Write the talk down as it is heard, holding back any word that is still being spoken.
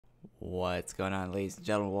What's going on, ladies and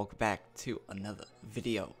gentlemen? Welcome back to another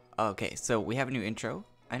video. Okay, so we have a new intro.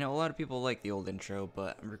 I know a lot of people like the old intro,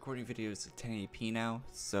 but I'm recording videos at 1080p now,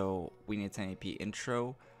 so we need a 1080p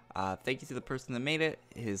intro. Thank you to the person that made it.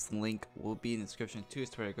 His link will be in the description to his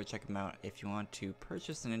Twitter. Go check him out if you want to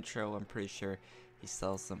purchase an intro. I'm pretty sure he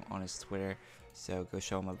sells them on his Twitter, so go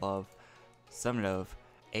show him a love, some love,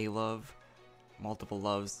 a love, multiple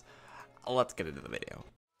loves. Let's get into the video.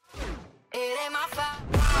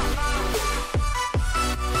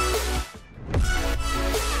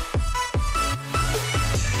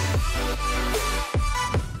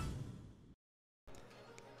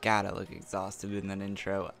 God, I look exhausted in that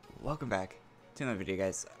intro. Welcome back to another video,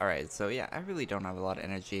 guys. Alright, so yeah, I really don't have a lot of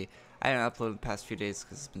energy. I haven't uploaded the past few days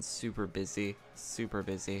because it's been super busy. Super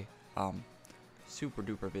duper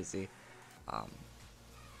busy.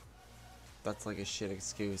 That's like a shit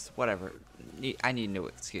excuse. Whatever. I need a new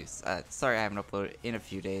excuse. Sorry I haven't uploaded in a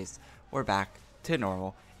few days. We're back to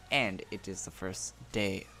normal, and it is the first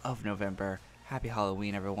day of November. Happy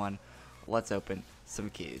Halloween, everyone. Let's open some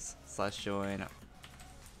keys. So let's join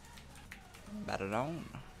Battle On.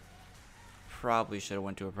 Probably should have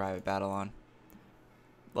went to a private battle on.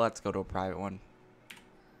 Let's go to a private one.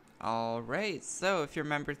 Alright, so if you're a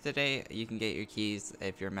member today, you can get your keys.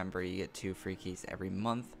 If you're a member, you get 2 free keys every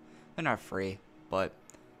month. They're not free, but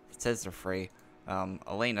it says they're free.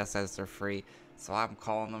 Elena says they're free, so I'm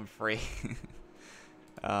calling them free.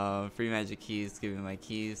 Free magic keys, give me my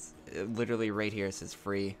keys. Literally right here it says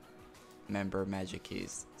free member magic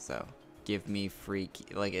keys. So give me free key.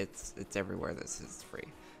 Like it's everywhere this is free.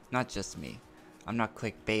 Not just me. I'm not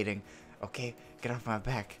clickbaiting. Okay, get off my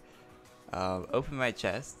back. Open my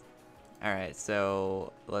chest. Alright,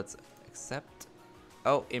 so let's accept.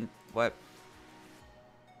 Oh, in what?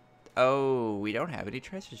 Oh, we don't have any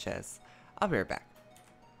treasure chests. I'll be right back.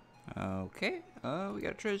 Okay, we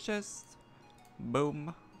got a treasure chest.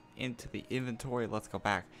 Boom. Into the inventory. Let's go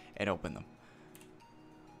back and open them.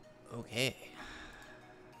 Okay.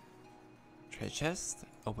 Treasure chest.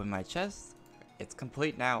 Open my chest. It's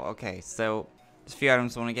complete now. Okay, so there's a few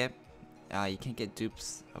items I want to get. You can't get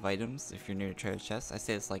dupes of items if you're new to treasure chests. I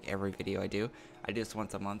say this like every video I do. I do this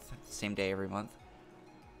once a month, same day every month.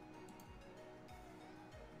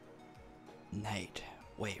 Night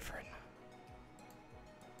Wyvern.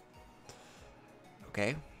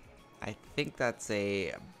 Okay, I think that's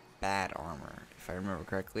a bad armor, if I remember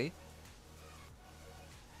correctly.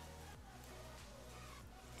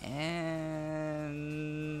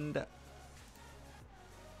 And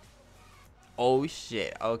oh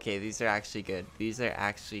shit, okay, these are actually good. These are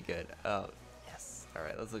actually good. Oh, yes.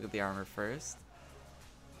 Alright, let's look at the armor first.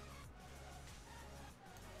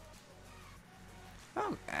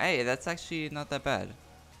 Oh, hey, that's actually not that bad,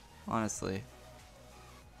 honestly.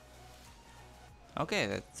 Okay,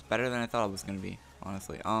 that's better than I thought it was gonna be,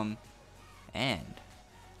 honestly. And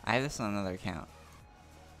I have this on another account.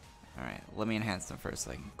 Alright, let me enhance them first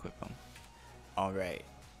so I can equip them. Alright,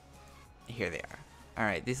 here they are.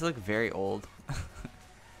 Alright, these look very old.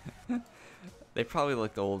 They probably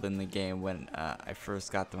looked old in the game when I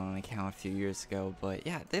first got them on an account a few years ago, but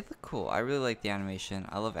yeah, they look cool. I really like the animation.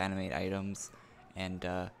 I love animate items, and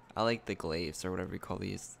I like the glaives or whatever you call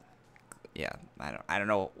these. Yeah, I don't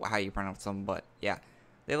know how you pronounce them, but yeah,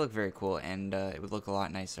 they look very cool, and it would look a lot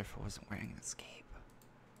nicer if I wasn't wearing this cape.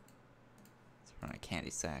 It's from a candy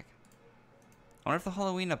sack. I wonder if the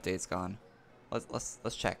Halloween update's gone.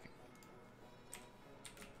 Let's check.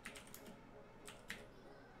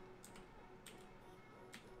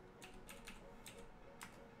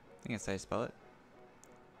 I think that's how you spell it.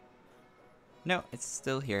 No, it's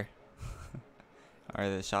still here. Are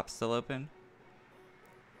the shops still open?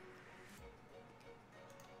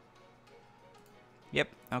 Yep,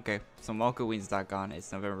 okay. So Mocha-Ween's not gone.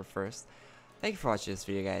 It's November 1st. Thank you for watching this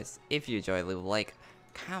video, guys. If you enjoyed, leave a like,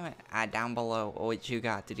 comment down below what you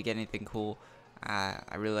got. Did you get anything cool? I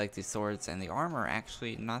really like these swords, and the armor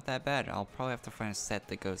actually not that bad. I'll probably have to find a set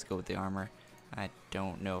that goes good with the armor. I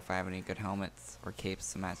don't know if I have any good helmets or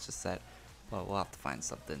capes to match the set, but we'll have to find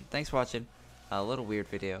something. Thanks for watching. A little weird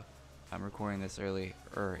video. I'm recording this early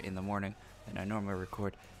or in the morning than I normally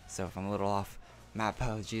record, so if I'm a little off, my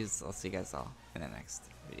apologies. I'll see you guys all in the next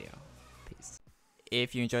video. Peace.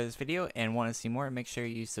 If you enjoyed this video and want to see more, make sure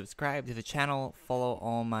you subscribe to the channel. Follow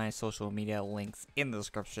all my social media links in the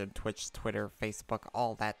description. Twitch, Twitter, Facebook,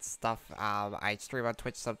 all that stuff. I stream on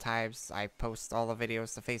Twitch sometimes. I post all the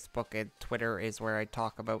videos to Facebook, and Twitter is where I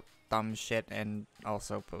talk about dumb shit and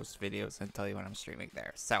also post videos and tell you when I'm streaming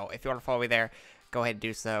there. So if you want to follow me there, go ahead and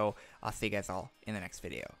do so. I'll see you guys all in the next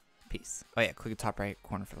video. Peace. Oh yeah, click the top right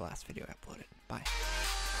corner for the last video I uploaded. Bye.